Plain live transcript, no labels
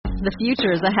The future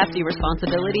is a hefty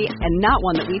responsibility and not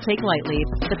one that we take lightly.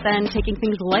 But then taking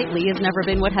things lightly has never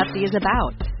been what Hefty is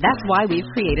about. That's why we've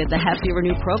created the Hefty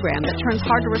Renew program that turns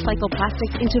hard-to-recycle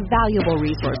plastics into valuable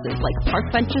resources like park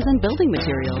benches and building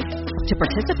materials. To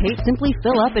participate, simply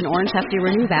fill up an orange Hefty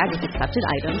Renew bag with accepted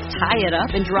items, tie it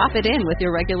up, and drop it in with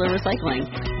your regular recycling.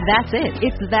 That's it.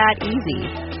 It's that easy.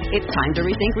 It's time to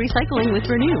rethink recycling with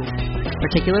Renew.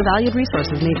 Particular valued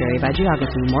resources may vary by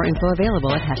geography. More info available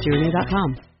at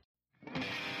heftyrenew.com.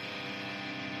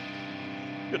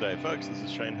 Good day, folks. This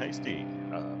is Shane Hasty.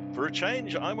 For a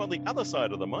change, I'm on the other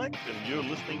side of the mic, and you're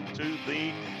listening to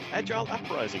the Agile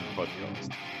Uprising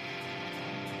podcast.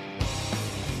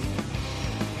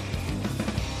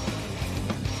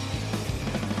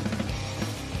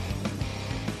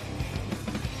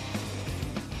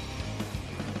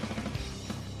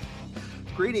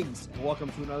 Greetings, and welcome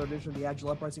to another edition of the Agile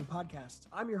Uprising podcast.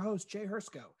 I'm your host, Jay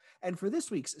Hersko, and for this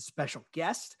week's special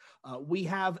guest, we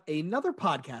have another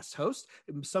podcast host.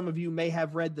 Some of you may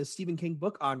have read the Stephen King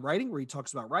book On Writing, where he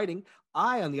talks about writing.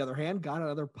 I, on the other hand, got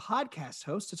another podcast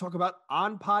host to talk about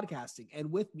on podcasting,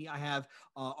 and with me, I have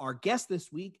our guest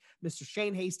this week, Mr.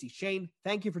 Shane Hasty. Shane,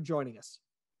 thank you for joining us.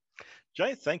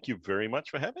 Jay, thank you very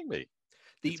much for having me.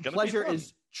 The pleasure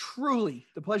is truly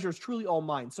all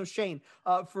mine. So Shane,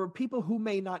 for people who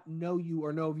may not know you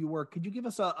or know of your work, could you give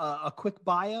us a quick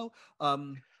bio,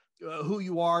 who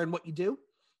you are and what you do?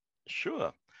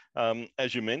 Sure.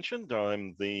 As you mentioned,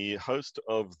 I'm the host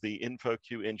of the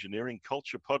InfoQ Engineering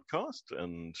Culture podcast,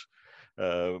 and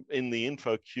in the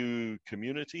InfoQ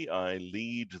community, I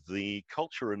lead the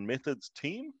culture and methods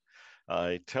team.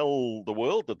 I tell the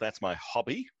world that that's my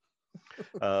hobby.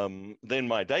 Then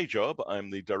my day job, I'm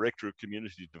the Director of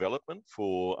Community Development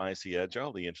for IC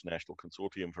Agile, the International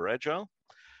Consortium for Agile,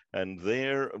 and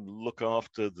there look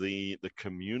after the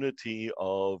community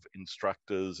of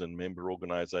instructors and member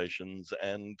organizations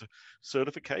and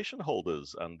certification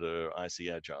holders under IC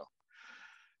Agile.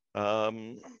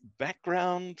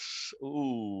 Background,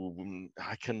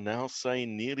 I can now say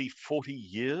nearly 40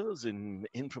 years in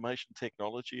information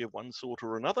technology of one sort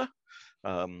or another.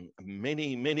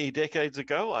 Many decades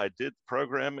ago, I did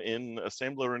program in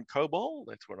assembler and COBOL.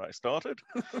 That's where I started.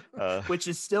 Which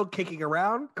is still kicking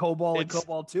around. COBOL and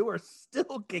COBOL 2 are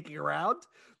still kicking around.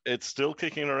 It's still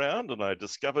kicking around, and I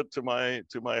discovered to my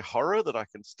horror that I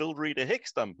can still read a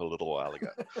hex dump a little while ago.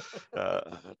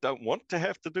 Don't want to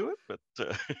have to do it, but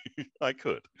I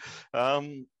could.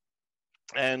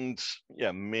 And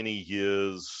yeah, many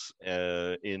years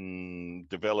in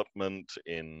development,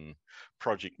 in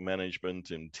project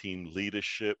management, in team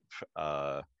leadership,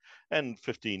 and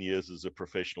 15 years as a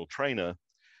professional trainer,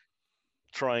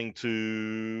 trying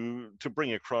to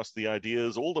bring across the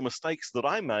ideas, all the mistakes that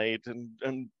I made,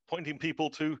 and pointing people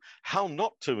to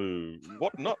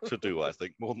what not to do, I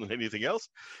think, more than anything else,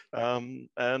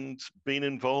 and been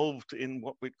involved in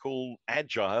what we call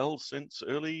Agile since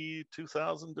early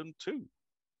 2002.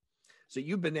 So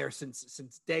you've been there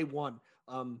since day one,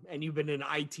 and you've been in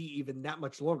IT even that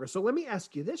much longer. So let me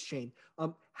ask you this, Shane.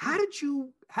 How did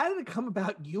it come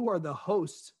about you are the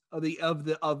host of the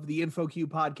InfoQ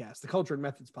podcast, the Culture and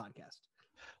Methods podcast?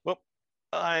 Well,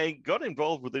 I got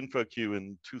involved with InfoQ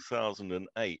in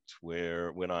 2008,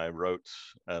 when I wrote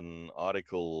an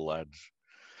article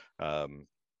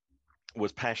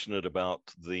was passionate about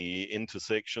the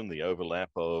intersection, the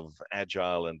overlap of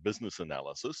Agile and business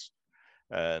analysis,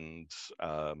 and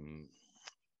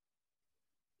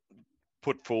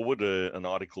put forward an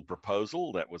article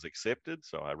proposal that was accepted.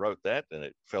 So I wrote that, and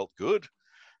it felt good.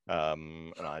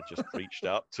 And I just reached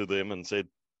out to them and said,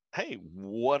 hey,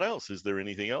 what else? Is there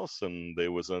anything else? And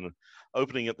there was an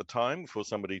opening at the time for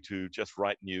somebody to just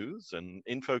write news. And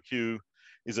InfoQ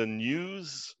is a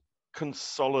news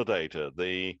consolidator.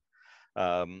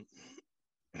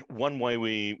 One way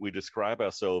we describe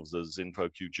ourselves as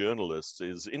InfoQ journalists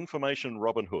is information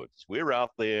Robin Hoods. We're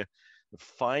out there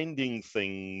finding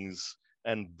things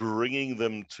and bringing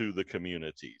them to the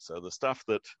community. So the stuff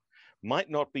that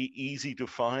might not be easy to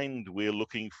find, we're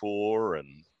looking for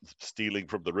and stealing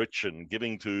from the rich and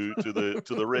giving to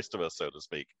the rest of us, so to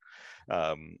speak.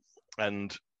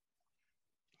 And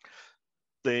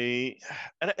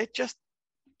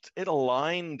it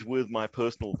aligned with my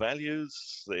personal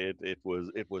values. It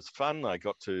was fun. I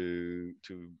got to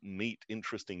meet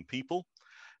interesting people,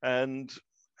 and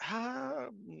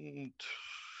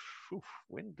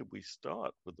when did we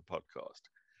start with the podcast?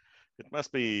 It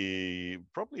must be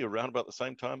probably around about the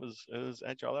same time as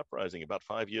Agile Uprising, about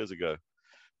 5 years ago.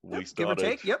 We started. Give or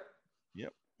take, yep.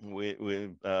 Yep.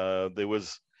 There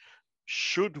was,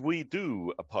 should we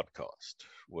do a podcast?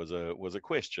 Was a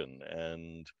question,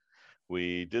 and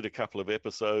We did a couple of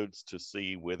episodes to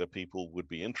see whether people would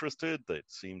be interested. That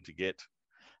seemed to get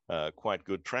quite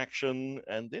good traction,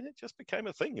 and then it just became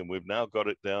a thing, and we've now got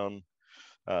it down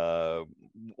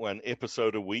one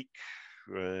episode a week,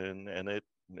 and it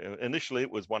initially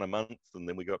it was one a month, and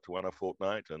then we got to one a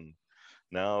fortnight, and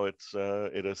now it's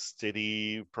at a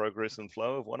steady progress and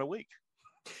flow of one a week.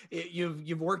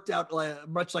 You've worked out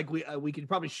much like we could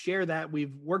probably share that.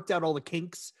 We've worked out all the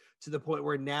kinks to the point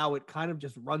where now it kind of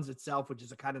just runs itself, which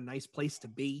is a kind of nice place to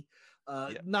be.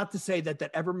 Not to say that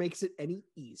ever makes it any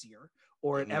easier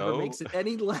or it ever makes it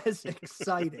any less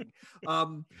exciting.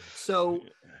 Well,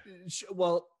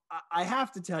 I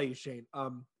have to tell you, Shane,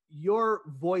 your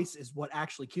voice is what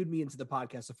actually cued me into the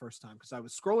podcast the first time, because I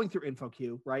was scrolling through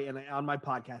InfoQ, right, and on my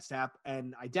podcast app,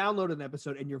 and I downloaded an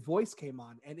episode, and your voice came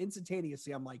on, and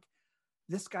instantaneously, I'm like,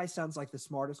 this guy sounds like the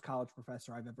smartest college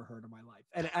professor I've ever heard in my life.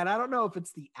 And I don't know if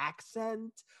it's the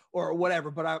accent or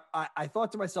whatever, but I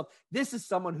thought to myself, this is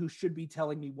someone who should be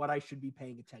telling me what I should be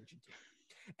paying attention to.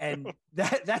 And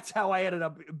that's how I ended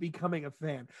up becoming a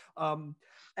fan.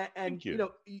 And you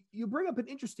know, you bring up an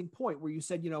interesting point where you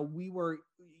said, you know,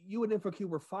 you and InfoQ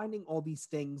were finding all these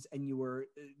things, and you were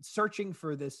searching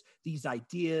for these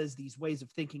ideas, these ways of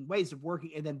thinking, ways of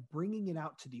working, and then bringing it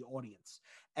out to the audience.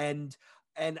 And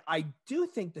I do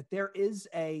think that there is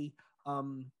a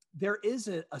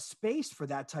space for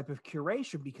that type of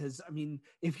curation, because I mean,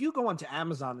 if you go onto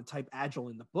Amazon and type Agile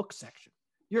in the book section,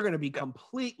 you're going to be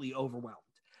completely overwhelmed.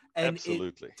 And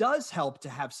absolutely, it does help to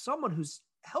have someone who's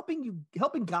helping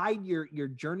guide your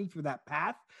journey through that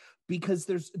path, because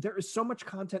there is so much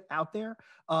content out there.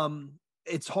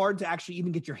 It's hard to actually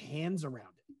even get your hands around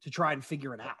it to try and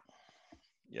figure it out.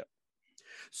 Yep.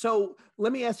 So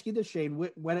let me ask you this, Shane,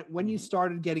 when you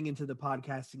started getting into the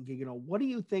podcasting gig, you know, what do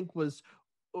you think was,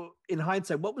 in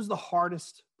hindsight, what was the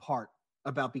hardest part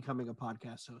about becoming a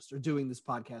podcast host or doing this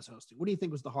podcast hosting? What do you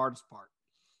think was the hardest part?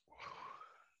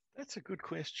 That's a good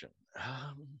question.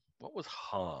 What was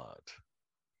hard?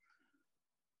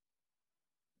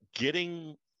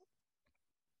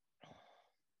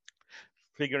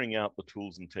 Figuring out the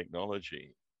tools and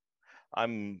technology.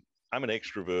 I'm an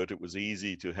extrovert. It was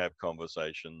easy to have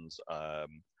conversations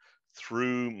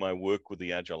through my work with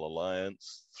the Agile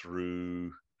Alliance,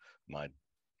 through my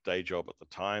day job at the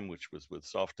time, which was with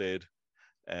SoftEd,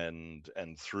 and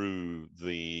through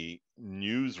the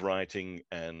news writing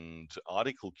and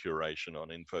article curation on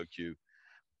InfoQ.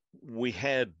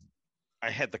 I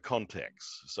had the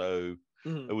contacts, so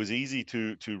it was easy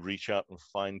to reach out and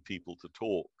find people to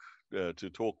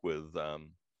talk with,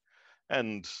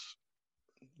 and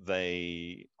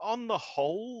they, on the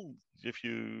whole, if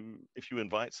you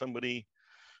invite somebody,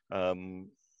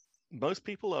 most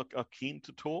people are keen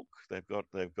to talk. They've got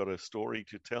a story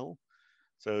to tell.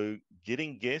 So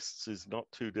getting guests is not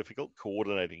too difficult.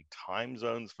 Coordinating time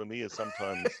zones for me is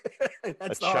sometimes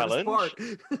that's a challenge. Part.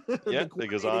 Yeah,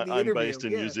 because I'm based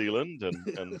in New Zealand,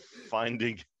 and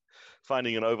finding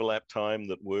an overlap time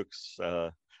that works.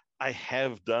 I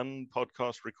have done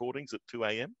podcast recordings at 2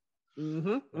 a.m.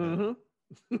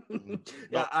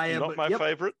 Not my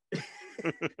favorite.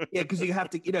 Yeah, because you have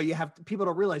to, people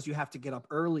don't realize you have to get up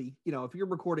early. You know, if you're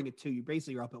recording at 2, you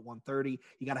basically are up at 1:30.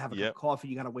 You got to have a cup of coffee.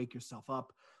 You got to wake yourself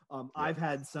up. I've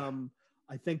had some,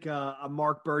 I think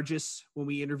Mark Burgess, when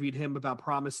we interviewed him about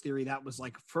Promise Theory, that was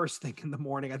like first thing in the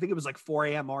morning. I think it was like 4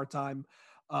 a.m. our time.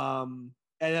 And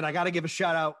then I got to give a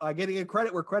shout out, getting a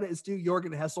credit where credit is due,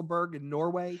 Jorgen Hesselberg in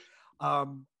Norway.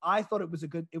 I thought it was a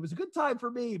good time for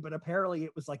me, but apparently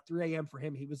it was like 3 a.m. for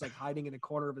him. He was like hiding in a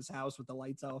corner of his house with the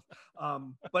lights off.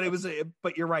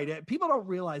 But you're right. People don't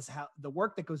realize how the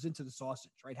work that goes into the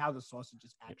sausage, right? How the sausage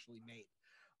is actually made.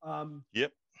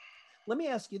 Yep. Let me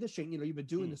ask you this, Shane. You know, you've been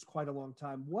doing this quite a long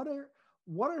time. What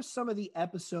are some of the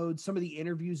episodes, some of the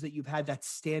interviews that you've had that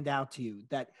stand out to you,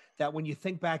 that when you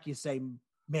think back, you say,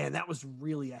 man, that was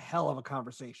really a hell of a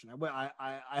conversation.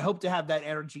 I hope to have that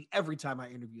energy every time I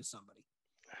interview somebody.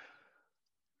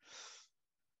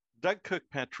 Doug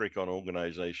Kirkpatrick on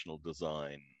organizational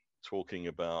design, talking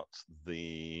about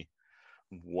the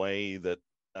way that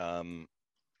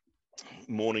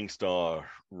Morningstar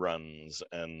runs,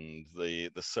 and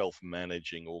the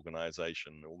self-managing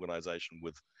organization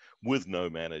with no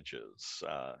managers.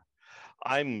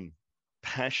 I'm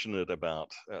passionate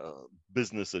about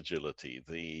business agility,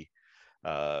 the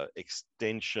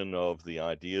extension of the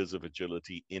ideas of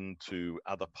agility into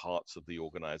other parts of the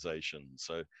organization.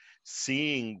 So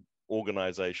seeing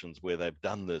organizations where they've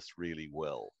done this really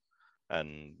well.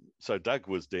 And so Doug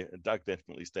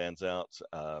definitely stands out.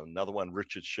 Another one,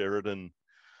 Richard Sheridan.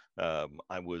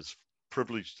 I was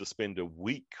privileged to spend a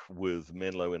week with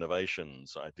Menlo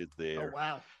Innovations. I did their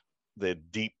their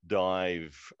deep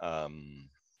dive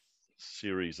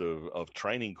series of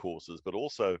training courses, but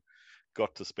also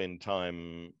got to spend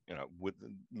time, with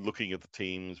looking at the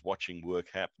teams, watching work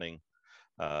happening,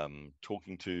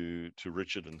 talking to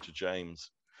Richard and to James,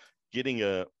 getting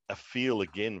a feel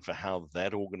again for how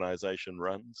that organization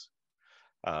runs.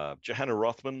 Johanna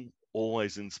Rothman,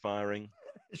 always inspiring.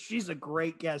 She's a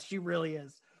great guest. She really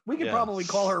is. We could Yeah. probably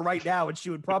call her right now, and she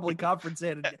would probably conference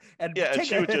in and and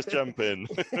she would just jump in.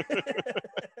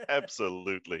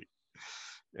 Absolutely.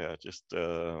 Yeah, just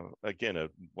again, a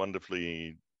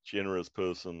wonderfully generous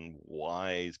person,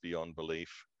 wise beyond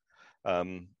belief.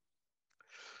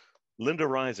 Linda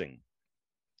Rising,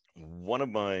 one of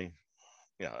my,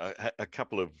 a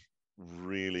couple of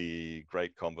really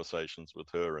great conversations with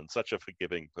her, and such a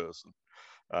forgiving person.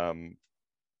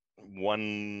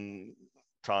 One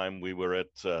time we were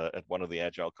at one of the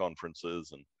Agile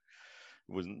conferences, and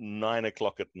it was 9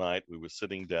 o'clock at night. We were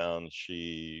sitting down.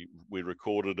 We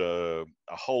recorded a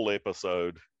whole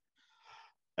episode,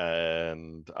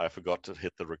 and I forgot to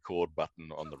hit the record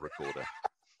button on the recorder.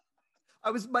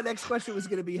 My next question was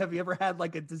going to be, have you ever had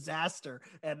like a disaster?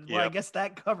 And well, I guess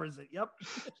that covers it. Yep.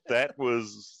 that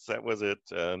was it.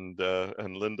 And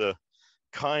Linda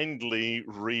kindly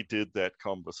redid that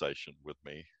conversation with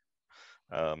me.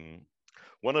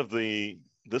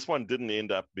 This one didn't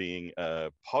end up being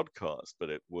a podcast, but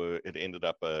it ended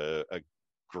up a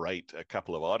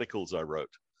couple of articles I wrote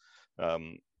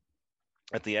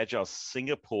at the Agile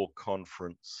Singapore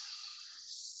conference.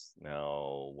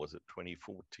 Now, was it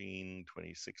 2014,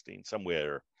 2016,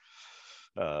 somewhere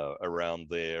around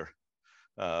there?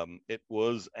 It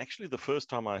was actually the first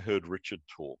time I heard Richard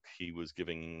talk. He was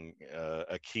giving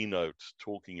a keynote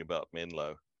talking about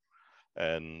Menlo,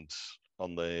 and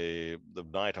on the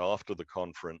night after the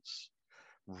conference,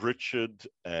 Richard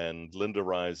and Linda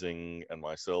Rising and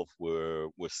myself were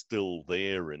still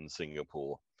there in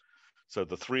Singapore. So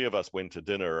the three of us went to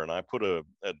dinner, and I put an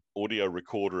audio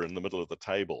recorder in the middle of the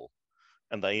table,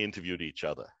 and they interviewed each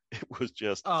other. It was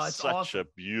just such awesome. A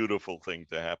beautiful thing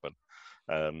to happen.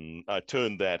 I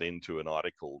turned that into an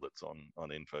article that's on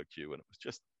InfoQ, and it was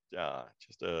just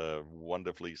a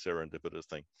wonderfully serendipitous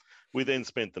thing. We then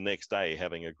spent the next day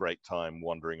having a great time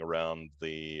wandering around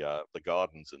the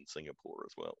gardens in Singapore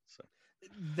as well. So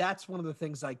that's one of the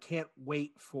things I can't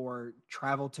wait for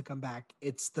travel to come back.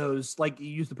 It's those, like you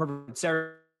use the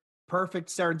perfect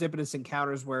serendipitous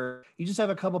encounters where you just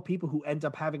have a couple of people who end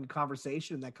up having a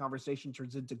conversation, and that conversation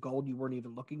turns into gold you weren't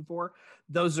even looking for.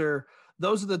 Those are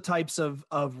the types of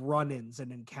run-ins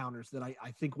and encounters that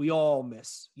I think we all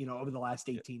miss, over the last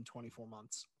 18, 24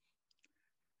 months.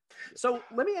 So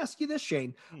let me ask you this,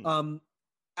 Shane.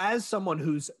 As someone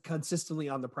who's consistently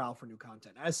on the prowl for new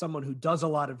content, as someone who does a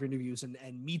lot of interviews and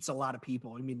meets a lot of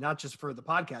people, I mean, not just for the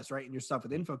podcast, right, and your stuff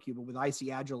with InfoQ, but with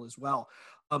IC Agile as well,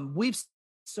 we've seen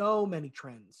so many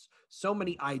trends, so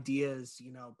many ideas,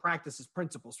 practices,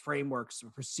 principles, frameworks,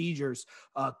 procedures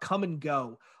come and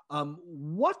go.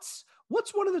 What's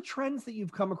one of the trends that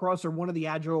you've come across, or one of the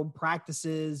Agile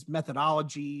practices,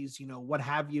 methodologies, what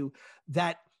have you,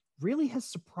 that really has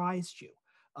surprised you?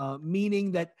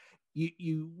 Meaning that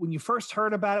you when you first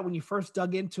heard about it, when you first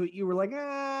dug into it, you were like,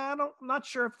 I'm not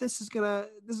sure if this is gonna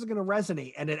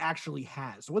resonate, and it actually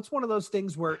has. What's one of those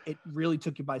things where it really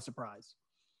took you by surprise?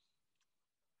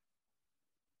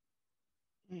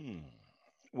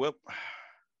 Well,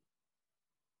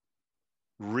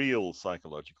 real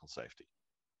psychological safety.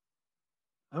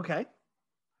 Okay.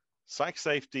 Psych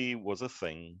safety was a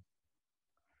thing,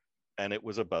 and it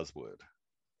was a buzzword.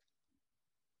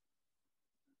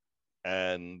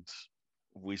 And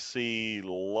we see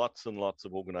lots and lots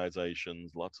of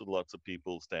organizations, lots of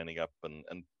people standing up and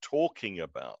talking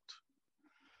about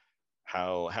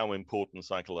how important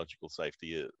psychological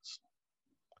safety is.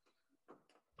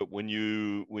 But when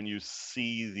you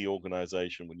see the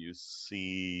organization, when you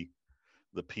see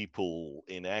the people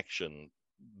in action,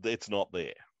 it's not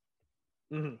there.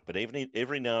 Mm-hmm. But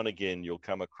every now and again, you'll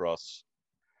come across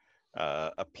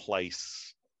a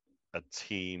place, a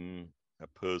team, a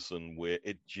person where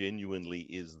it genuinely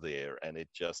is there and it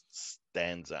just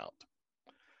stands out.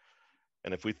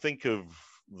 And if we think of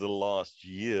the last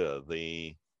year,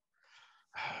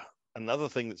 another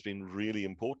thing that's been really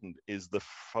important is the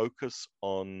focus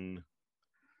on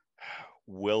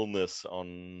wellness,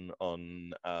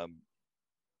 on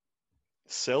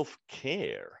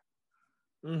self-care.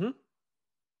 Mm-hmm.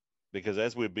 Because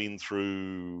as we've been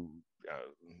through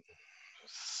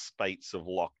spates of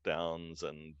lockdowns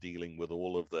and dealing with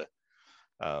all of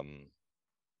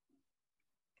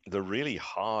the really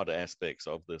hard aspects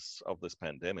of this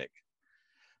pandemic,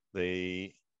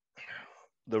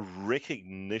 the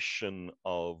recognition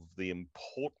of the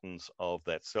importance of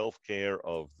that self-care,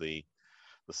 of the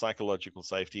psychological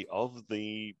safety, of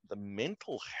the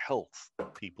mental health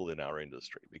of people in our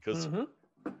industry, because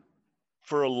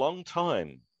for a long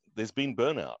time there's been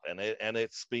burnout, and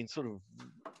it's been sort of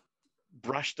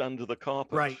brushed under the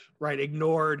carpet. Right.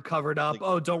 Ignored, covered up.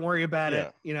 Oh, don't worry about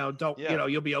it. Don't,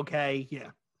 you'll be okay.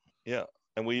 Yeah.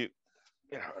 And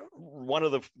one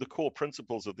of the core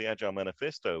principles of the Agile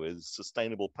Manifesto is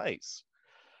sustainable pace.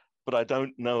 But I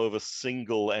don't know of a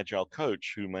single Agile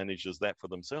coach who manages that for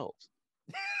themselves.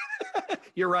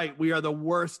 You're right. We are the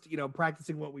worst,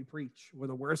 practicing what we preach. We're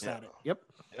the worst at it. Yep.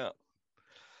 Yeah.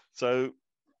 So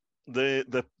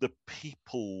the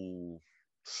people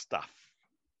stuff,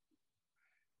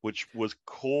 which was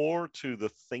core to the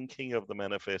thinking of the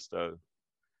manifesto,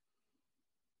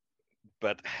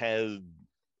 but has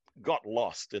got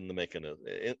lost in the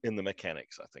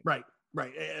mechanics, I think. Right.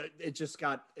 It just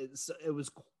it was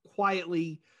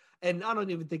quietly, and I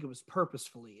don't even think it was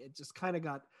purposefully. It just kind of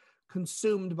got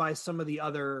consumed by some of the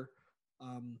other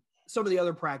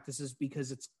practices,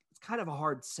 because it's kind of a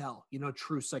hard sell,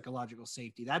 true psychological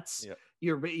safety. That's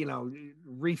you're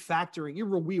refactoring, you're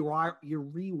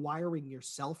rewiring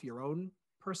yourself, your own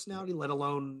personality, let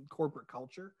alone corporate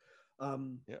culture.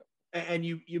 And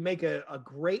you make a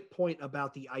great point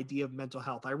about the idea of mental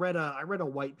health. I read a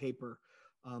white paper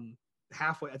I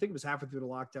think it was halfway through the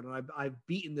lockdown, and I've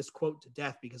beaten this quote to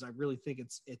death because I really think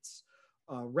it's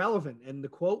relevant. And the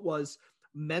quote was,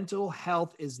 "Mental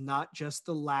health is not just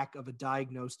the lack of a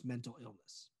diagnosed mental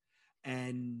illness."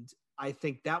 And I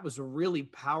think that was a really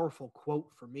powerful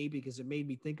quote for me, because it made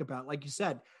me think about, like you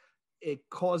said, it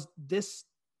caused this,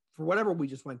 for whatever we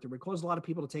just went through, it caused a lot of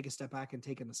people to take a step back and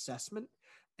take an assessment,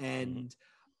 and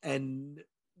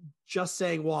just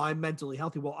saying, well, I'm mentally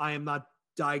healthy. Well, I am not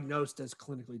diagnosed as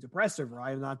clinically depressive, or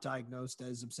I am not diagnosed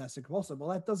as obsessive compulsive. Well,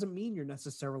 that doesn't mean you're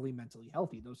necessarily mentally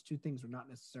healthy. Those two things are not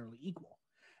necessarily equal.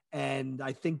 And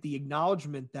I think the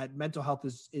acknowledgement that mental health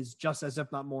is just as,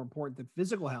 if not more important than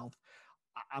physical health,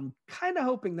 I'm kind of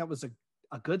hoping that was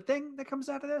a good thing that comes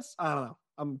out of this. I don't know.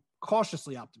 I'm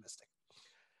cautiously optimistic.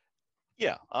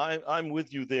 Yeah, I'm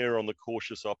with you there on the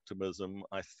cautious optimism.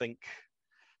 I think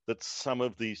that some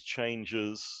of these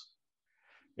changes,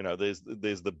 there's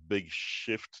the big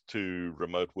shift to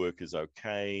remote work is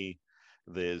okay.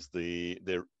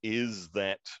 There is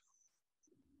that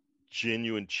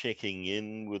genuine checking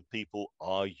in with people.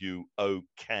 Are you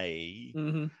okay?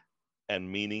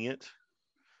 And meaning it.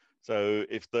 So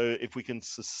if we can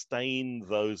sustain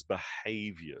those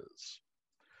behaviors,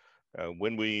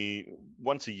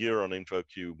 once a year on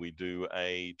InfoQ, we do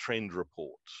a trend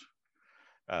report.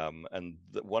 And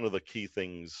one of the key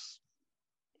things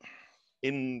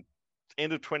in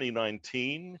end of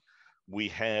 2019, we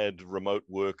had remote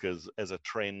work as a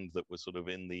trend that was sort of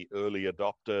in the early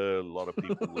adopter. A lot of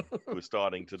people were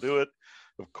starting to do it.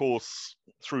 Of course,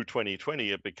 through 2020,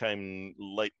 it became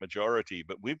late majority,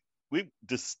 but we've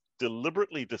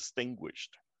deliberately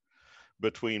distinguished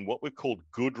between what we've called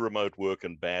good remote work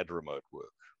and bad remote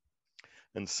work.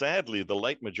 And sadly, the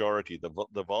late majority,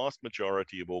 the vast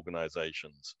majority of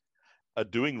organizations are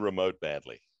doing remote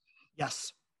badly.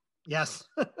 Yes.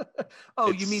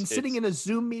 Oh, you mean sitting in a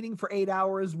Zoom meeting for 8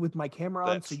 hours with my camera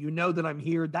on so you know that I'm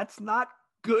here? That's not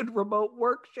good remote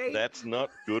work, Shane. That's not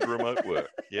good remote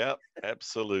work. Yeah,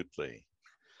 absolutely.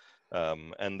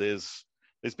 And there's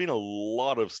been a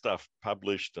lot of stuff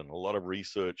published and a lot of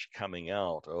research coming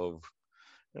out of,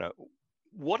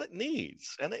 what it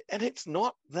needs. And it's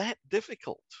not that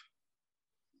difficult.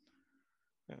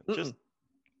 Just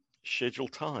schedule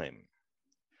time,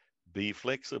 be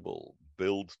flexible,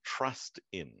 build trust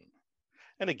in.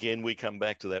 And again, we come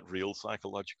back to that real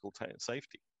psychological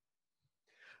safety.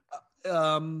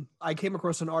 I came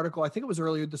across an article, I think it was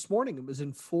earlier this morning, it was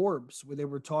in Forbes, where they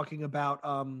were talking about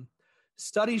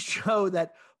studies show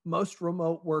that most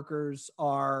remote workers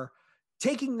are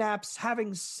taking naps,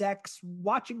 having sex,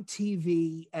 watching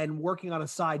TV, and working on a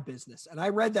side business. And I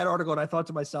read that article and I thought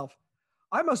to myself,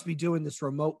 I must be doing this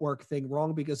remote work thing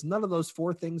wrong, because none of those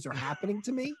four things are happening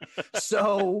to me.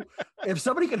 So if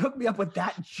somebody could hook me up with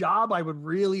that job, I would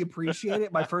really appreciate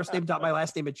it. My first name dot my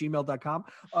last name @gmail.com.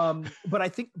 But I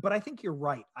think you're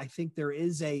right. I think there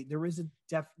is a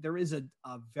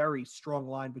very strong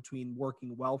line between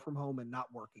working well from home and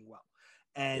not working well.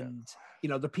 And,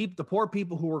 the poor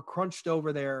people who were crunched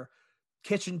over their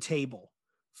kitchen table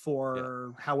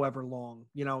for however long,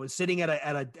 sitting at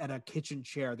a kitchen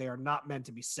chair, they are not meant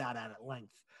to be sat at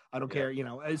length. I don't care,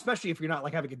 especially if you're not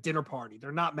like having a dinner party,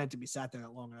 they're not meant to be sat there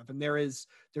that long enough. And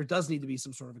there does need to be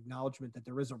some sort of acknowledgement that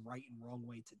there is a right and wrong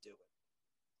way to do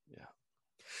it. Yeah.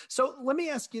 So let me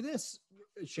ask you this,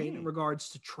 Shane, in regards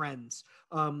to trends.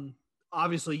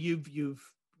 Obviously,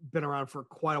 you've been around for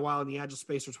quite a while in the Agile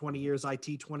space for 20 years,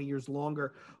 IT 20 years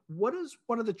longer. What is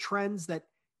one of the trends that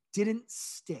didn't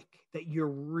stick that you're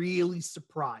really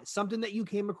surprised? Something that you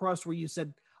came across where you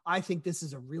said, I think this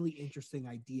is a really interesting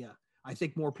idea. I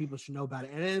think more people should know about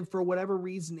it. And then for whatever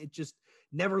reason, it just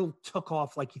never took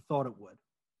off like you thought it would.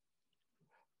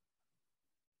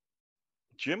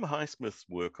 Jim Highsmith's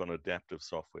work on adaptive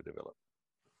software development.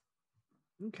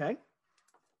 Okay.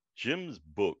 Jim's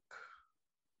book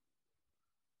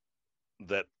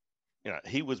that,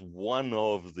 he was one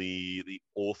of the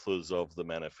authors of the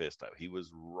manifesto. He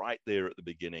was right there at the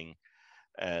beginning,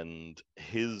 and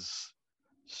his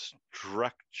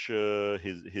structure,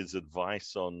 his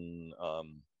advice on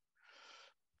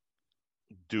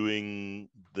doing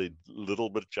the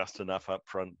little bit just enough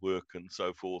upfront work and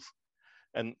so forth,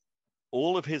 and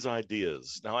all of his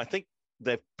ideas. Now, I think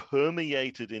they've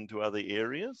permeated into other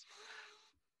areas,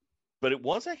 but it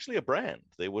was actually a brand.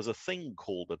 There was a thing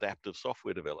called adaptive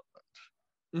software development.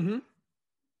 Mm-hmm.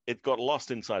 It got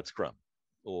lost inside Scrum,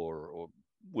 or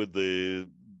with the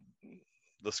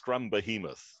Scrum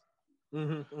behemoth.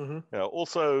 Mm-hmm. Mm-hmm.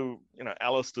 Also,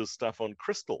 Alistair's stuff on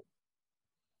Crystal.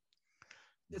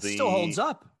 It still holds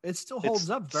up. It still holds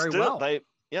up very well.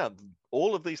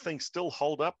 All of these things still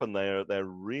hold up, and they're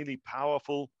really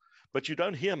powerful, but you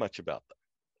don't hear much about them.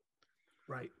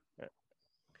 Right.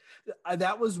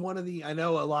 That was one of the, I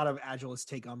know a lot of Agilists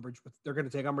take umbrage with, they're going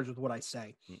to take umbrage with what I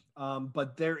say.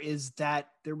 But there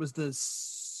was the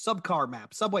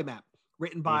subway map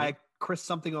written by Chris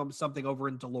something over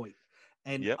in Deloitte.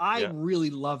 And I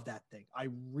really loved that thing. I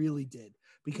really did.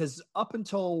 Because up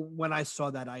until when I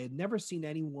saw that, I had never seen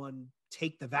anyone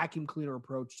take the vacuum cleaner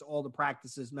approach to all the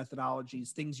practices, methodologies,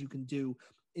 things you can do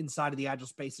inside of the Agile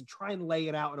space and try and lay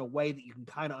it out in a way that you can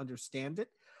kind of understand it.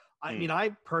 I mean, I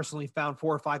personally found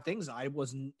 4 or 5 things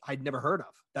I'd never heard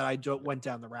of that I went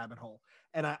down the rabbit hole.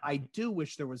 And I do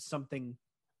wish there was something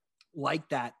like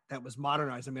that was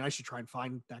modernized. I mean, I should try and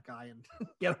find that guy and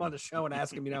get him on the show and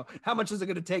ask him, how much is it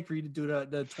going to take for you to do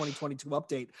the 2022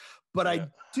 update? But I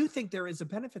do think there is a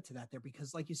benefit to that there,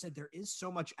 because like you said, there is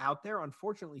so much out there.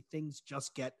 Unfortunately, things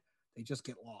just get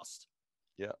lost.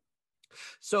 Yeah.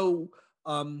 So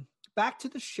back to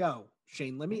the show,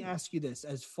 Shane, let me ask you this.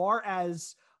 As far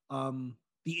as the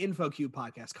InfoQ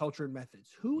podcast, Culture and Methods,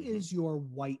 who is your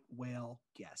white whale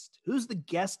guest? Who's the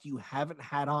guest you haven't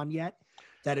had on yet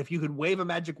that if you could wave a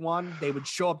magic wand, they would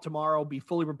show up tomorrow, be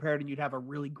fully prepared, and you'd have a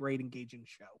really great, engaging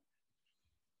show?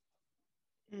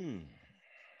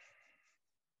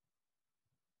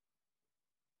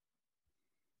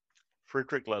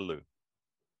 Frederic Laloux.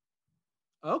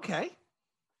 Okay.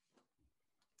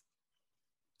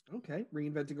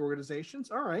 Reinventing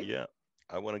organizations. All right. Yeah.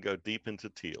 I want to go deep into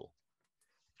teal.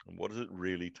 And what does it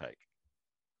really take?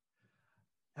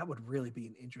 That would really be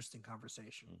an interesting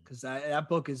conversation, because that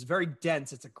book is very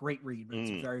dense. It's a great read, but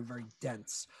it's very, very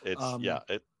dense.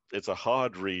 It's a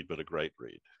hard read, but a great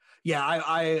read. Yeah,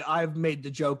 I've made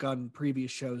the joke on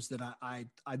previous shows that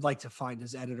I'd like to find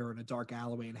his editor in a dark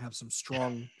alleyway and have some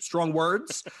strong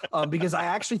words, because I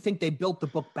actually think they built the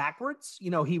book backwards.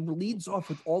 He leads off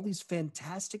with all these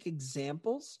fantastic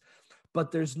examples,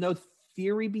 but there's no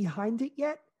theory behind it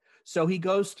yet. So he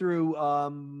goes through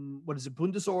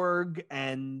Bundesorg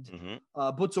and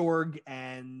Butzorg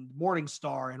and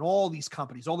Morningstar and all these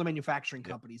companies, all the manufacturing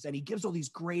companies, and he gives all these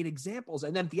great examples.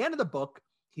 And then at the end of the book,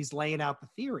 he's laying out the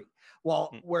theory.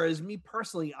 Well, whereas me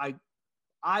personally,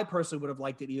 I personally would have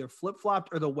liked it either flip-flopped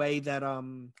or the way that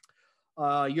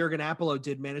Jürgen Apollo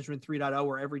did Management 3.0,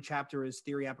 where every chapter is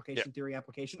theory, application, theory,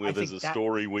 application. Where there's a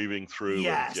story weaving through.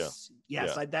 Yes.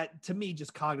 That, to me,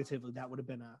 just cognitively, that would have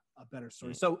been a better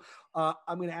story. So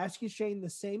I'm going to ask you, Shane, the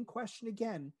same question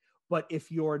again, but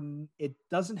it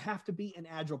doesn't have to be an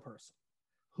Agile person.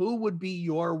 Who would be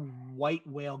your white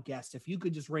whale guest? If you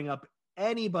could just ring up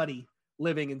anybody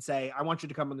living and say, I want you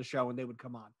to come on the show, and they would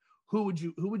come on. Who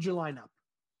would you line up?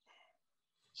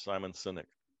 Simon Sinek.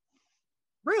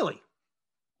 Really?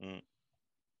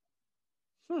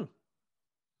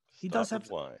 He does have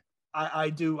why.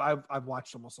 I do. I've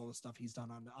watched almost all the stuff he's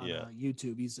done on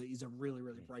YouTube. He's a really,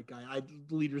 really bright guy.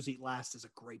 Leaders Eat Last is a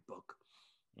great book.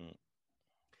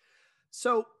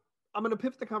 So I'm going to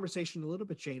pivot the conversation a little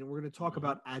bit, Shane, and we're going to talk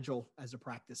about Agile as a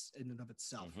practice in and of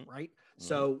itself, right?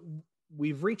 So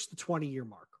we've reached the 20-year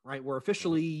mark, right? We're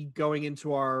officially going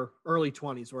into our early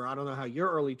 20s, where I don't know how your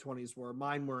early 20s were.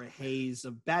 Mine were a haze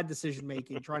of bad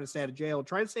decision-making, trying to stay out of jail,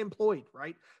 trying to stay employed,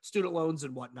 right? Student loans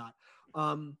and whatnot.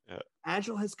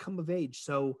 Agile has come of age.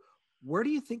 So where do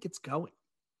you think it's going?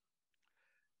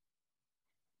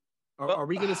 Are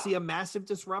we going to see a massive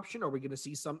disruption? Are we going to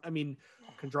see some? I mean,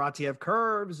 Kondratiev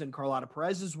curves and Carlota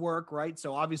Perez's work, right?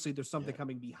 So obviously there's something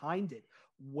coming behind it.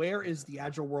 Where is the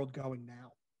agile world going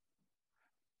now?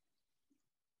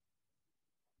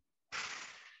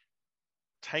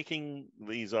 Taking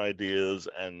these ideas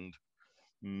and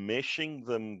meshing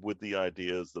them with the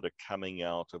ideas that are coming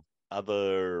out of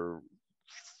other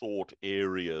thought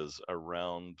areas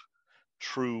around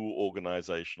true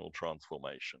organizational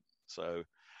transformation. So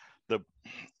the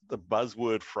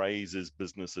buzzword phrase is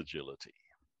business agility,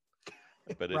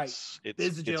 but it's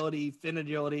biz agility, fin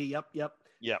agility. Yep.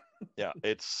 Yeah.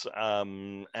 It's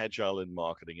agile in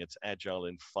marketing. It's agile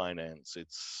in finance.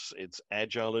 It's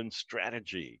agile in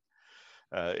strategy.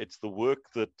 It's the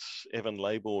work that Evan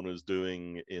Laybourne is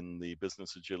doing in the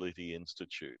Business Agility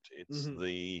Institute. It's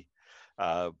the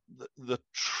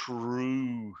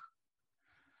true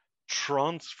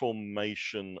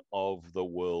transformation of the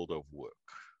world of work.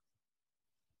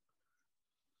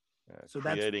 So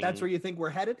that's where you think we're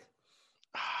headed?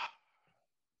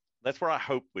 That's where I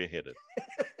hope we're headed.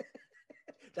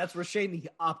 That's where Shane the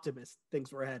Optimist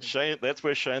thinks we're headed. That's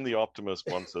where Shane the Optimist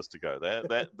wants us to go.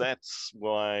 That's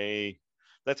why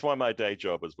my day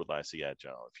job is with IC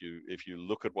Agile. If you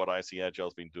look at what IC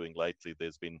Agile's been doing lately,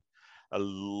 there's been a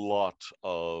lot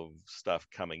of stuff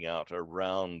coming out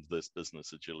around this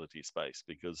business agility space,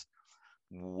 because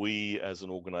we as an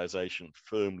organization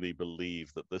firmly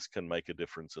believe that this can make a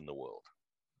difference in the world.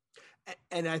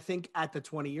 And I think at the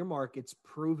 20-year mark, it's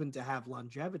proven to have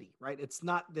longevity, right? It's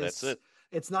not this. That's it.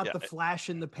 It's not the flash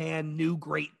in the pan, new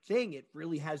great thing. It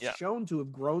really has shown to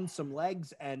have grown some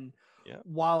legs. And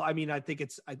while, I mean, I don't think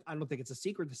it's a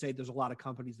secret to say there's a lot of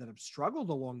companies that have struggled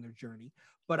along their journey,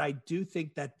 but I do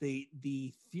think that the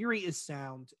theory is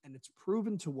sound and it's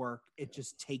proven to work. It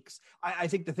just takes, I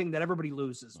think the thing that everybody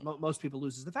loses, most people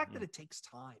lose, is the fact that it takes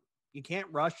time. You can't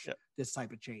rush this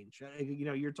type of change.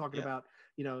 You're talking about,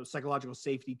 psychological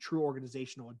safety, true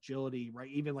organizational agility, right?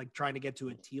 Even like trying to get to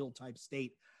a teal type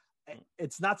state.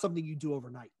 It's not something you do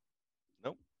overnight.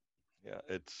 Nope. Yeah.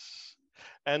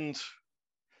 And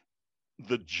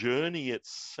the journey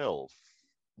itself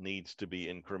needs to be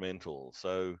incremental.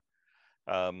 So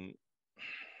I've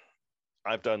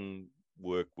done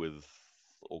work with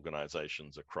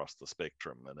organizations across the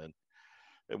spectrum,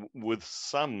 and with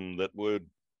some that were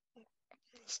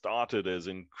started as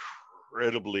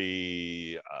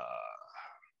incredibly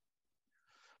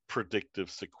predictive,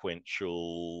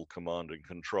 sequential command and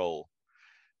control.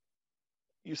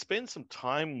 You spend some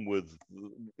time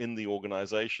in the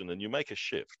organization and you make a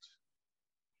shift.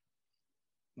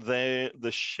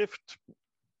 The shift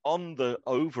on the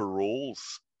overall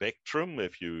spectrum,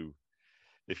 if you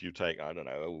take, I don't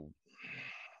know,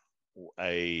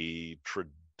 a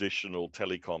traditional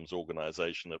telecoms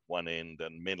organization at one end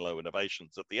and Menlo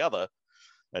Innovations at the other,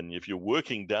 and if you're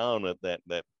working down at that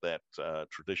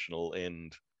traditional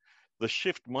end, the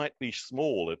shift might be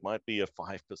small. It might be a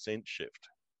 5% shift.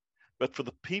 But for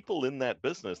the people in that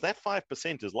business, that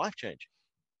 5% is life-changing.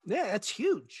 Yeah, that's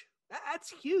huge. That's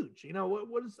huge.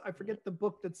 What is, I forget the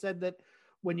book that said that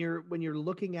when you're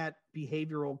looking at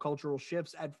behavioral cultural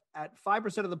shifts at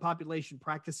 5% of the population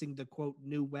practicing the quote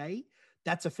new way,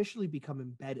 that's officially become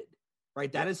embedded,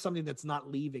 right? That is something that's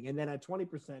not leaving. And then at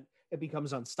 20%, it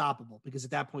becomes unstoppable, because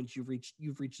at that point you've reached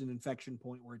an infection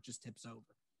point where it just tips over.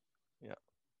 Yeah.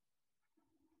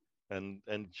 And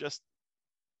just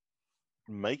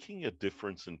making a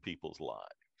difference in people's lives.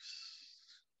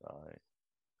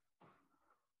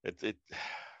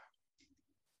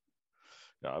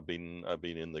 I've been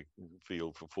in the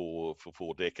field for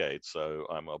 4 decades, so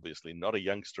I'm obviously not a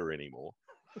youngster anymore.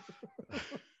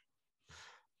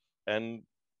 And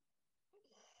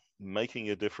making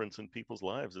a difference in people's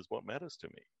lives is what matters to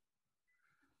me.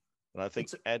 And I think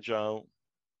agile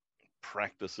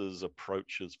practices,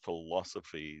 approaches,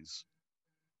 philosophies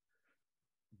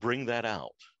bring that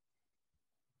out.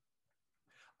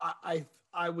 I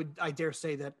dare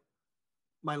say that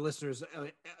my listeners,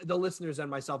 the listeners and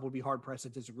myself, will be hard pressed to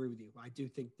disagree with you. I do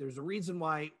think there's a reason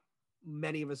why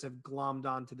many of us have glommed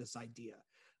onto this idea.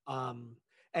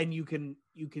 And you can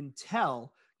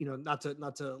tell, not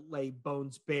to lay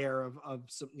bones bare of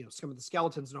some, some of the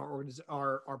skeletons in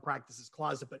our practices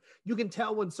closet, but you can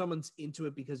tell when someone's into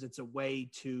it because it's a way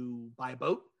to buy a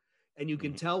boat. And you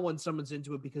can tell when someone's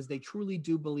into it because they truly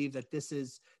do believe that this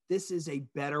is a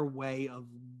better way of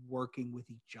working with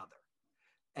each other.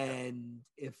 And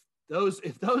if those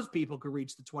people could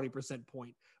reach the 20%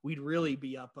 point, we'd really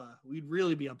be up for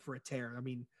a tear. I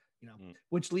mean,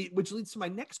 which leads to my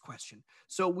next question.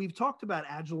 So we've talked about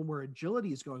agile and where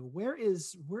agility is going. Where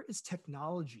is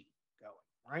technology going?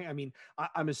 right? I mean,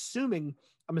 I'm assuming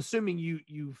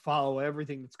you follow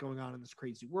everything that's going on in this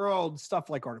crazy world, stuff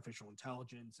like artificial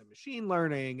intelligence and machine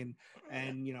learning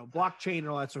and blockchain and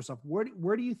all that sort of stuff.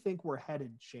 Where do you think we're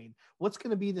headed, Shane? What's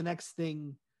going to be the next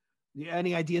thing?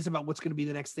 Any ideas about what's going to be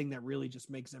the next thing that really just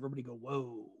makes everybody go,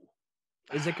 whoa?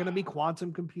 Is it going to be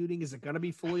quantum computing? Is it going to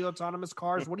be fully autonomous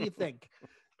cars? What do you think?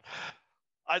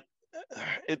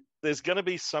 There's going to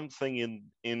be something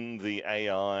in the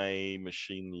AI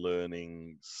machine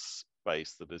learning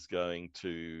space that is going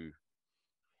to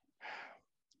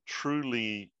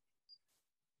truly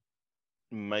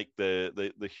make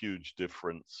the huge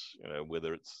difference,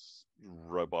 whether it's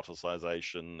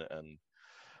roboticization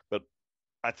but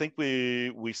I think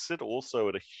we sit also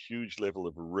at a huge level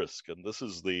of risk, and this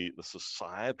is the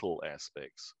societal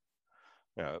aspects,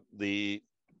 the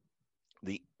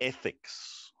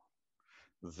ethics,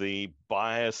 the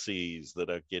biases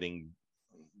that are getting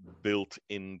built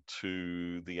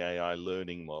into the AI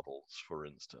learning models, for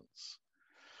instance,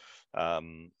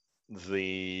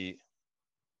 the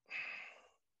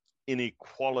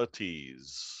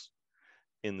inequalities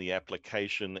in the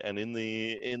application and in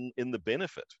the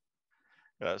benefit.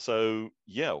 So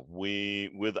yeah,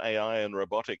 with AI and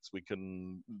robotics, we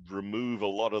can remove a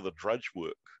lot of the drudge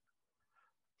work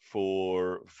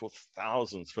for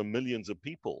thousands, for millions of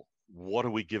people. What are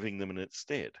we giving them in its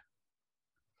stead?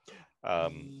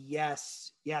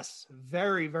 Yes,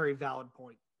 very, very valid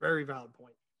point. Very valid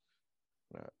point.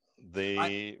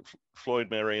 Floyd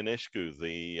Marianescu,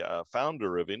 the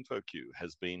founder of InfoQ,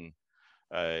 has been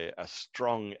a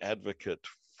strong advocate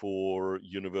for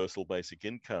universal basic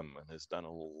income and has done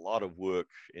a lot of work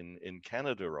in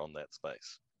Canada on that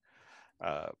space,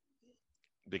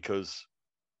 because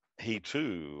he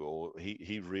too, or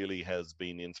he really has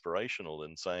been inspirational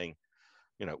in saying,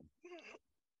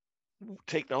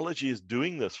 technology is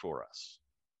doing this for us.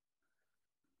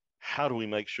 How do we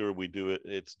make sure we do it?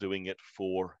 It's doing it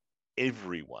for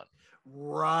everyone,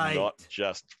 right? Not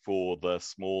just for the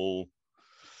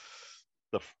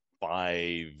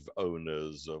 5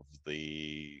 owners of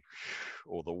the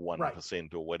 1%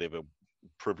 right, or whatever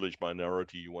privileged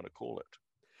minority you want to call it.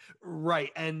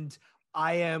 Right, and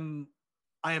I am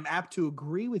apt to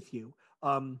agree with you.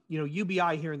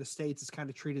 UBI here in the States is kind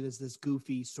of treated as this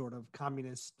goofy sort of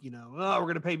communist, we're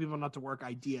going to pay people not to work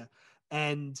idea.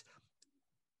 And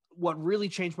what really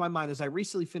changed my mind is I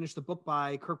recently finished the book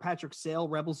by Kirkpatrick Sale,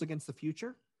 Rebels Against the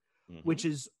Future, which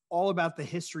is all about the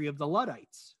history of the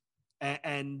Luddites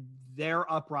and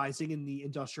their uprising in the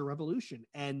Industrial Revolution.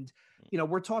 And,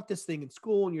 we're taught this thing in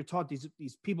school, and you're taught these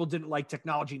people didn't like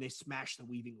technology and they smashed the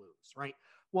weaving looms, right?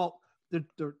 Well, the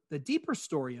deeper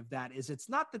story of that is it's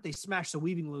not that they smashed the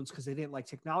weaving looms because they didn't like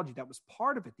technology. That was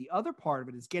part of it. The other part of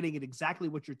it is getting at exactly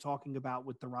what you're talking about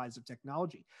with the rise of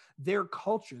technology. Their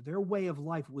culture, their way of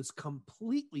life was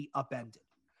completely upended.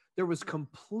 There was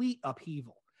complete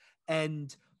upheaval.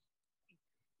 And,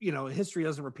 history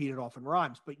doesn't repeat, it often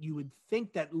rhymes, but you would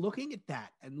think that looking at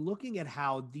that and looking at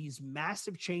how these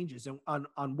massive changes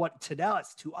on what to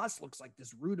us looks like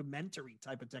this rudimentary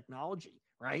type of technology,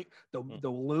 right? The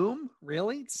loom,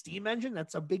 really? Steam engine,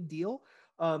 that's a big deal.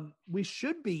 We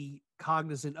should be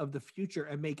cognizant of the future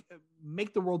and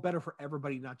make the world better for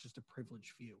everybody, not just a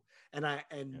privileged few.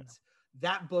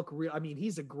 That book,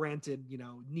 he's a granted,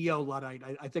 neo-Luddite.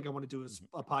 I think I want to do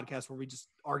a podcast where we just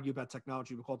argue about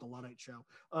technology. We call it the Luddite Show.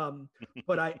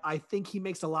 But I think he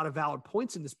makes a lot of valid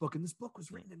points in this book. And this book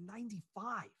was written in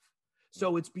 95.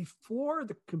 So it's before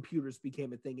the computers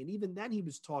became a thing. And even then he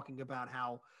was talking about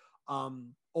how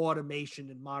automation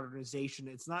and modernization,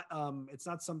 it's not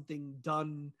something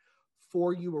done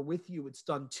for you or with you, it's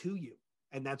done to you.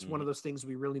 And that's one of those things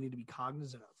we really need to be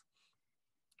cognizant of.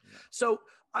 So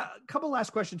a couple last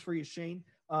questions for you, Shane.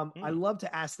 I love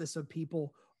to ask this of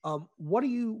people. What are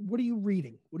you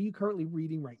reading? What are you currently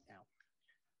reading right now?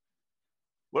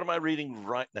 What am I reading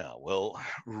right now? Well,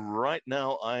 right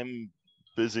now I'm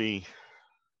busy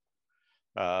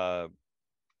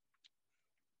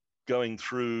going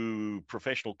through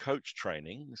professional coach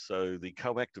training. So the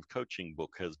Coactive Coaching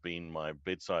book has been my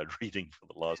bedside reading for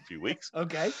the last few weeks.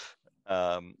 Okay.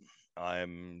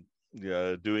 I'm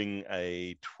doing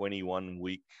a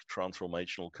 21-week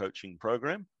transformational coaching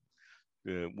program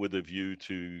with a view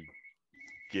to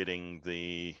getting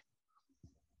the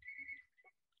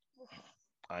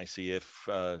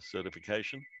ICF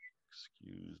certification.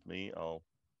 Excuse me,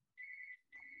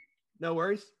 No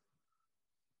worries.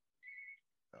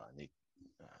 I need.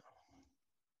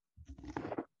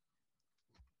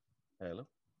 Hello.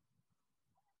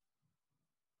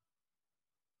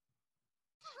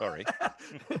 Sorry.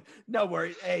 No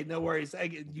worries. Hey, no worries.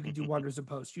 You can do wonders in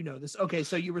post. You know this. Okay,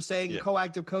 so you were saying Yeah.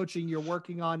 coactive coaching. You're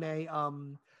working on a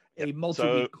Yep.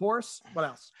 multi-week course. What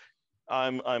else?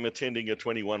 I'm attending a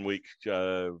 21-week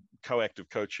coactive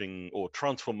coaching or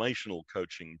transformational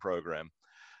coaching program,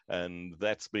 and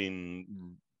that's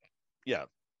been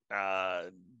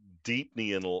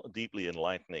deeply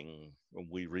enlightening.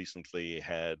 We recently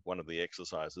had one of the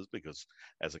exercises, because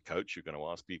as a coach you're going to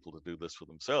ask people to do this for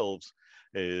themselves,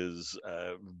 is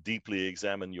deeply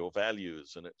examine your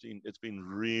values, and it's been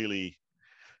really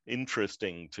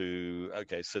interesting to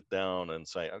sit down and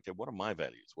say, okay, what are my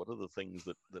values? What are the things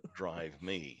that drive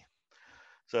me?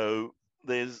 So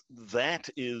there's that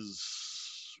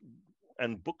is,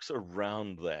 and books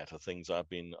around that are things I've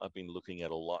been looking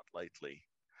at a lot lately.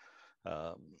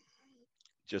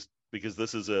 Just because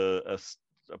this is a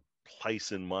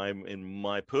place in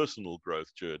my personal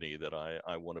growth journey that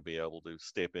I want to be able to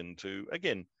step into,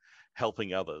 again,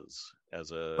 helping others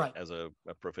as a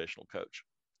professional coach.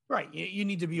 Right. You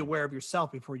need to be aware of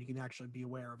yourself before you can actually be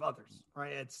aware of others.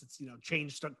 Right. It's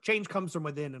change comes from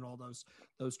within, and all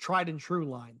those tried and true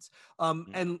lines.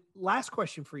 And last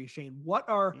question for you, Shane, what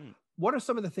are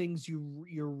some of the things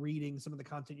you're reading, some of the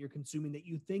content you're consuming that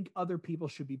you think other people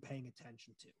should be paying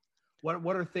attention to?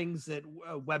 What are things that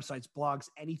websites, blogs,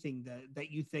 anything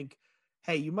that you think,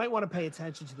 hey, you might want to pay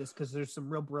attention to this because there's some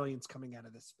real brilliance coming out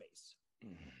of this space?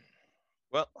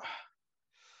 Well,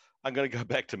 I'm going to go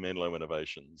back to Menlo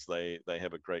Innovations. They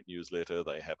have a great newsletter.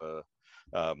 They have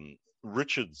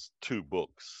Richard's 2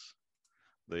 books,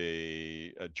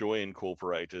 the Joy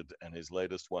Incorporated and his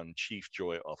latest one, Chief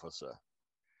Joy Officer.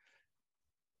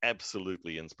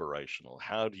 Absolutely inspirational.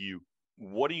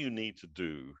 What do you need to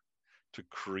do to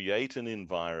create an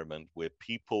environment where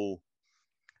people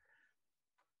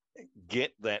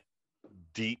get that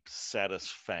deep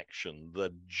satisfaction,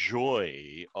 the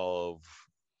joy of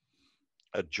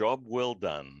a job well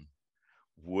done,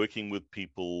 working with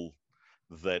people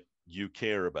that you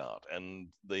care about? And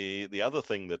the other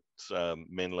thing that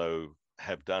Menlo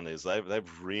have done is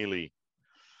they've really,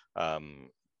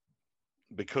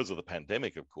 because of the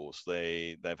pandemic, of course,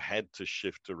 they've had to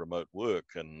shift to remote work,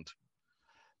 and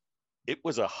it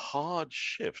was a hard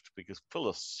shift because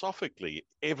philosophically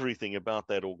everything about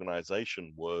that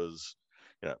organization was,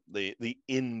 the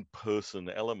in-person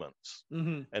elements.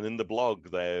 And in the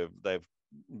blog they've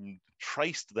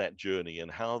traced that journey and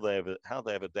how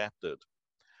they've adapted,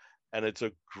 and it's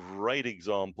a great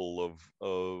example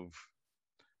of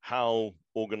how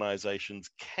organizations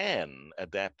can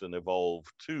adapt and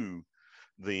evolve to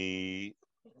the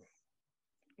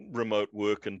remote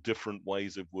work and different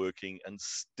ways of working and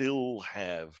still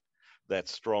have that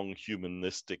strong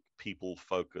humanistic,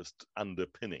 people-focused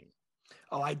underpinning.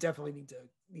 Oh, I definitely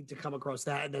need to come across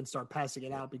that and then start passing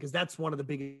it out, because that's one of the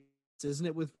biggest, isn't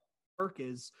it, with work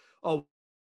is,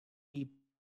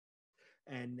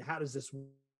 and how does this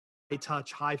high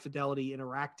touch, high fidelity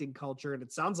interacting culture? And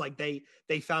it sounds like they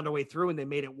found a way through and they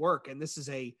made it work. And this is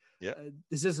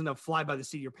this isn't a fly by the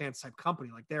seat of your pants type company.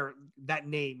 Like that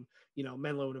name,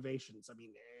 Menlo Innovations. I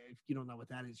mean, if you don't know what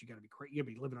that is, you got to be crazy. You'll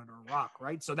be living under a rock,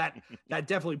 right? So that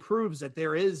definitely proves that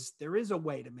there is a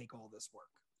way to make all this work.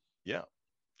 Yeah.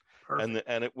 Perfect.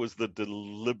 And it was the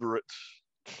deliberate,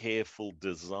 careful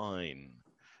design,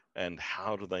 and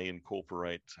how do they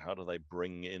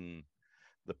bring in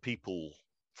the people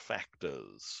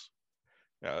factors?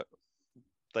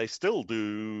 They still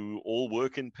do all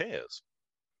work in pairs.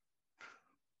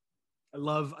 I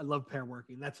love pair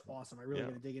working. That's awesome. I really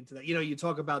got to dig into that. You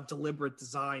talk about deliberate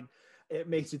design. It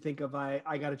makes you think of, I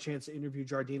got a chance to interview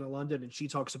Jardina London, and she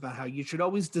talks about how you should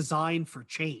always design for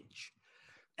change.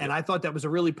 And I thought that was a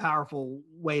really powerful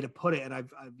way to put it. And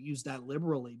I've used that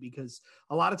liberally, because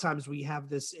a lot of times we have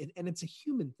this, and it's a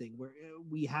human thing, where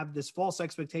we have this false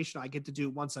expectation. I get to do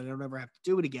it once, I don't ever have to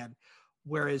do it again.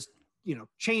 Whereas,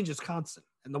 change is constant.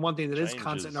 And the one thing that is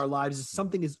constant in our lives is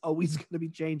something is always going to be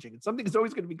changing, and something is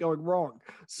always going to be going wrong.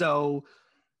 So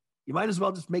you might as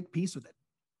well just make peace with it.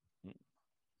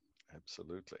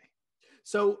 Absolutely.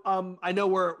 So I know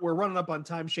we're running up on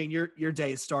time, Shane. Your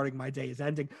day is starting, my day is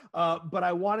ending. But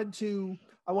I wanted to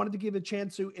give a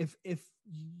chance to, if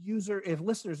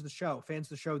listeners of the show, fans of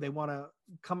the show, they want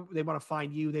to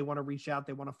find you, they want to reach out,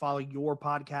 they want to follow your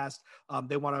podcast,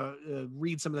 they want to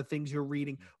read some of the things you're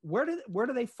reading. Where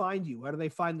do they find you? Where do they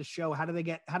find the show? How do they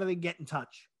get in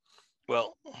touch?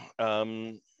 Well,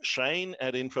 Shane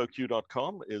at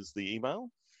infoq.com is the email,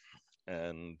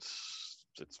 and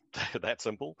it's that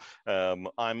simple.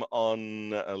 I'm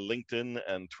on LinkedIn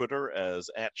and Twitter as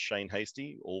 @Shane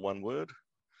Hastie, all one word.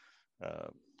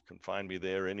 Can find me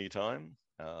there anytime.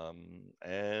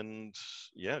 And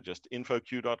yeah, just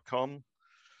infoq.com.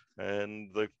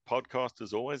 And the podcast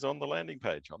is always on the landing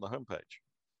page, on the homepage.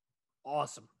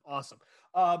 Awesome.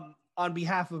 On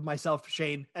behalf of myself,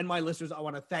 Shane, and my listeners, I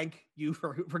want to thank you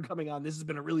for coming on. This has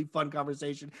been a really fun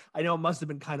conversation. I know it must have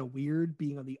been kind of weird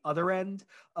being on the other end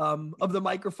of the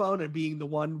microphone and being the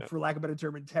one, for lack of a better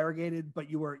term, interrogated, but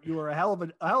you were a hell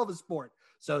of a sport.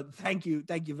 So thank you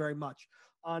very much.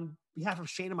 On behalf of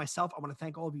Shane and myself, I want to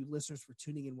thank all of you listeners for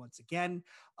tuning in once again.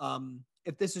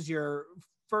 If this is your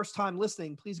first time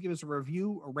listening, please give us a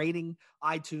review, a rating,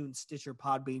 iTunes, Stitcher,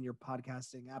 Podbean, your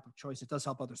podcasting app of choice. It does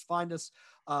help others find us.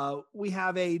 We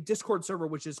have a Discord server,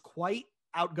 which is quite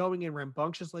outgoing and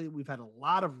rambunctious lately. We've had a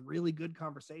lot of really good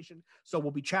conversation. So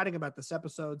we'll be chatting about this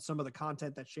episode, some of the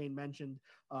content that Shane mentioned.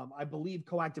 I believe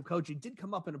coactive coaching did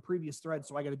come up in a previous thread,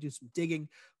 so I got to do some digging.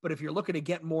 But if you're looking to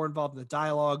get more involved in the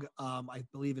dialogue, I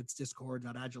believe it's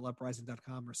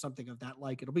discord.agileuprising.com or something of that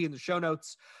like. It'll be in the show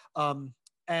notes.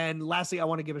 And lastly, I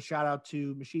want to give a shout out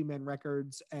to Machine Man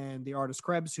Records and the artist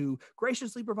Krebs, who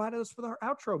graciously provided us with our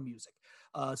outro music.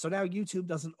 So now YouTube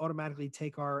doesn't automatically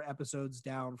take our episodes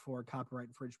down for copyright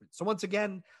infringement. So once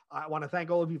again, I want to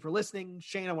thank all of you for listening.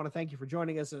 Shane, I want to thank you for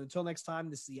joining us. And until next time,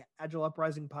 this is the Agile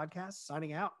Uprising Podcast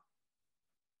signing out.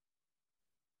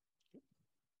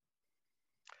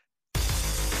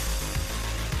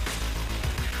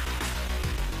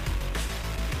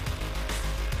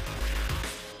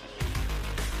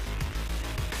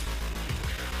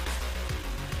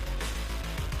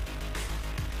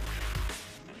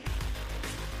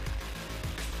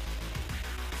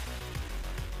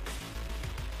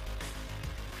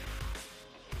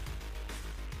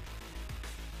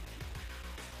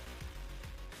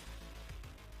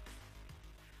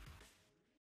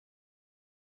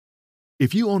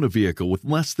 If you own a vehicle with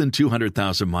less than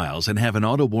 200,000 miles and have an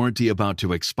auto warranty about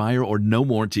to expire or no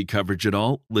warranty coverage at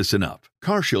all, listen up.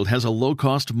 CarShield has a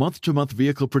low-cost month-to-month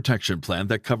vehicle protection plan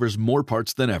that covers more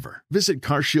parts than ever. Visit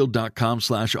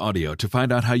carshield.com/audio to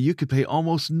find out how you could pay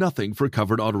almost nothing for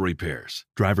covered auto repairs.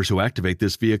 Drivers who activate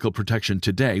this vehicle protection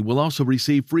today will also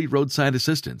receive free roadside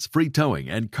assistance, free towing,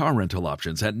 and car rental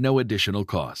options at no additional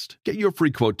cost. Get your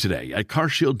free quote today at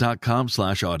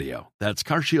carshield.com/audio. That's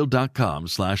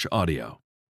carshield.com/audio.